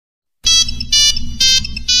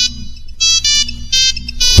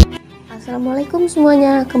Assalamualaikum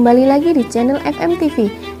semuanya, kembali lagi di channel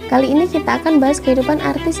FMTV. Kali ini kita akan bahas kehidupan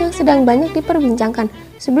artis yang sedang banyak diperbincangkan.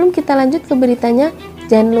 Sebelum kita lanjut ke beritanya,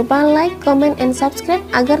 jangan lupa like, comment, and subscribe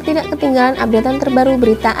agar tidak ketinggalan updatean terbaru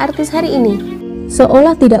berita artis hari ini.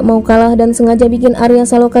 Seolah tidak mau kalah dan sengaja bikin Arya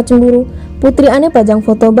Saloka cemburu, Putri aneh pajang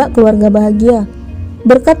foto bak keluarga bahagia.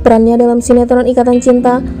 Berkat perannya dalam sinetron Ikatan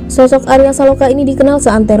Cinta, sosok Arya Saloka ini dikenal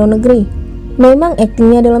seantero negeri. Memang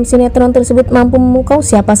aktingnya dalam sinetron tersebut mampu memukau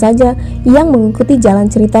siapa saja yang mengikuti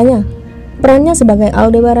jalan ceritanya. Perannya sebagai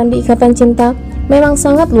Aldebaran di Ikatan Cinta memang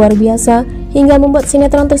sangat luar biasa hingga membuat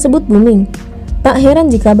sinetron tersebut booming. Tak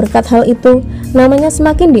heran jika berkat hal itu, namanya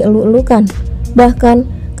semakin dielu-elukan. Bahkan,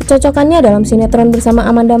 kecocokannya dalam sinetron bersama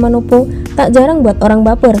Amanda Manopo tak jarang buat orang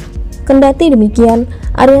baper. Kendati demikian,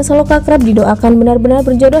 Arya Saloka kerap didoakan benar-benar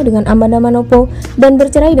berjodoh dengan Amanda Manopo dan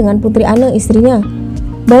bercerai dengan Putri Ane istrinya.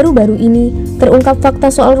 Baru-baru ini, terungkap fakta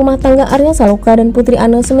soal rumah tangga Arya Saloka dan Putri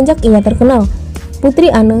Ane semenjak ia terkenal. Putri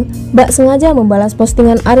Ane bak sengaja membalas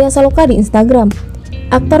postingan Arya Saloka di Instagram.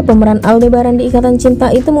 Aktor pemeran Aldebaran di Ikatan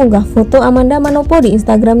Cinta itu mengunggah foto Amanda Manopo di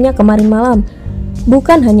Instagramnya kemarin malam.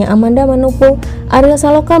 Bukan hanya Amanda Manopo, Arya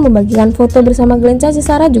Saloka membagikan foto bersama Glenn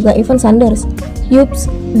Sisara juga Evan Sanders. Yups,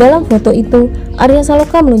 dalam foto itu, Arya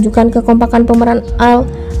Saloka menunjukkan kekompakan pemeran Al,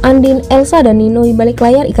 Andin, Elsa, dan Nino di balik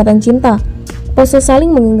layar Ikatan Cinta. Pose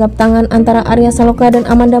saling menggenggam tangan antara Arya Saloka dan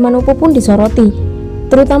Amanda Manopo pun disoroti,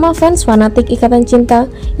 terutama fans fanatik Ikatan Cinta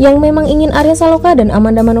yang memang ingin Arya Saloka dan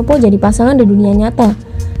Amanda Manopo jadi pasangan di dunia nyata.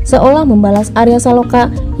 Seolah membalas Arya Saloka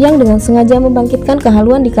yang dengan sengaja membangkitkan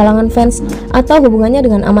kehaluan di kalangan fans atau hubungannya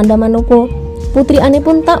dengan Amanda Manopo, Putri Ane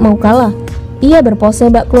pun tak mau kalah. Ia berpose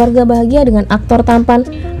bak keluarga bahagia dengan aktor tampan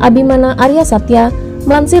Abimana Arya Satya.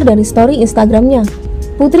 Melansir dari story Instagramnya,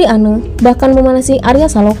 Putri Ane bahkan memanasi Arya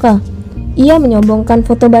Saloka. Ia menyombongkan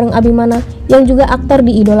foto bareng Abimana yang juga aktor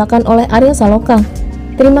diidolakan oleh Arya Saloka.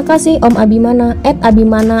 Terima kasih Om Abimana,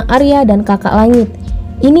 @Abimana, Arya, dan Kakak Langit.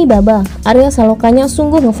 Ini Baba, Arya Salokanya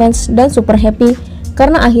sungguh ngefans dan super happy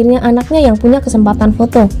karena akhirnya anaknya yang punya kesempatan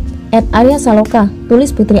foto. @Arya Saloka,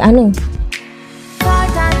 tulis Putri Ane.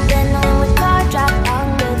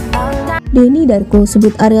 Denny Darko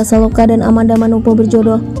sebut Arya Saloka dan Amanda Manopo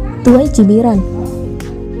berjodoh, tuai cibiran.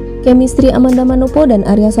 Chemistry Amanda Manopo dan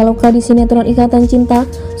Arya Saloka di sinetron Ikatan Cinta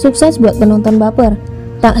sukses buat penonton baper.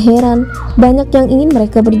 Tak heran, banyak yang ingin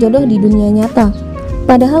mereka berjodoh di dunia nyata.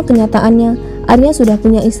 Padahal kenyataannya, Arya sudah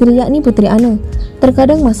punya istri yakni Putri Ane.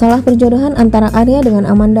 Terkadang masalah perjodohan antara Arya dengan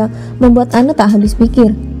Amanda membuat Ane tak habis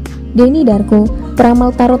pikir. Denny Darko,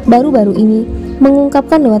 peramal tarot baru-baru ini,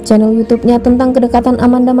 mengungkapkan lewat channel YouTube-nya tentang kedekatan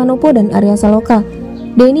Amanda Manopo dan Arya Saloka.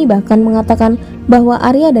 Denny bahkan mengatakan bahwa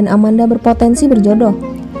Arya dan Amanda berpotensi berjodoh.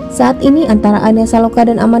 Saat ini antara Arya Saloka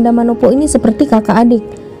dan Amanda Manopo ini seperti kakak adik.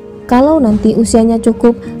 Kalau nanti usianya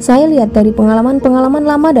cukup, saya lihat dari pengalaman-pengalaman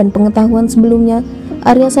lama dan pengetahuan sebelumnya,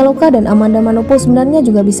 Arya Saloka dan Amanda Manopo sebenarnya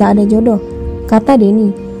juga bisa ada jodoh, kata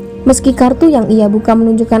Denny. Meski kartu yang ia buka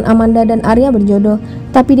menunjukkan Amanda dan Arya berjodoh,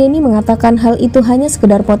 tapi Denny mengatakan hal itu hanya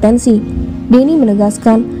sekedar potensi. Denny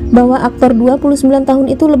menegaskan bahwa aktor 29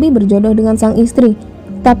 tahun itu lebih berjodoh dengan sang istri.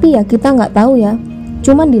 Tapi ya kita nggak tahu ya,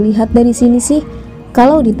 cuman dilihat dari sini sih.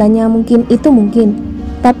 Kalau ditanya mungkin itu mungkin,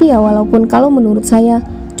 tapi ya walaupun kalau menurut saya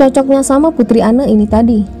cocoknya sama Putri Ane ini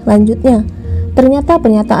tadi. Lanjutnya, ternyata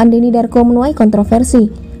pernyataan Denny Darko menuai kontroversi.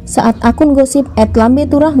 Saat akun gosip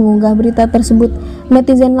 @lambeturah mengunggah berita tersebut,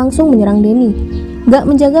 netizen langsung menyerang Denny. Gak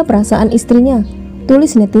menjaga perasaan istrinya,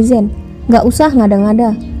 tulis netizen. Gak usah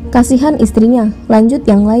ngada-ngada, kasihan istrinya, lanjut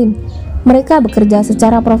yang lain. Mereka bekerja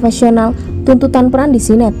secara profesional, tuntutan peran di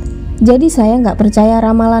sinet. Jadi saya nggak percaya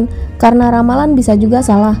ramalan, karena ramalan bisa juga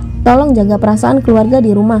salah. Tolong jaga perasaan keluarga di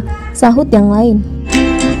rumah, sahut yang lain.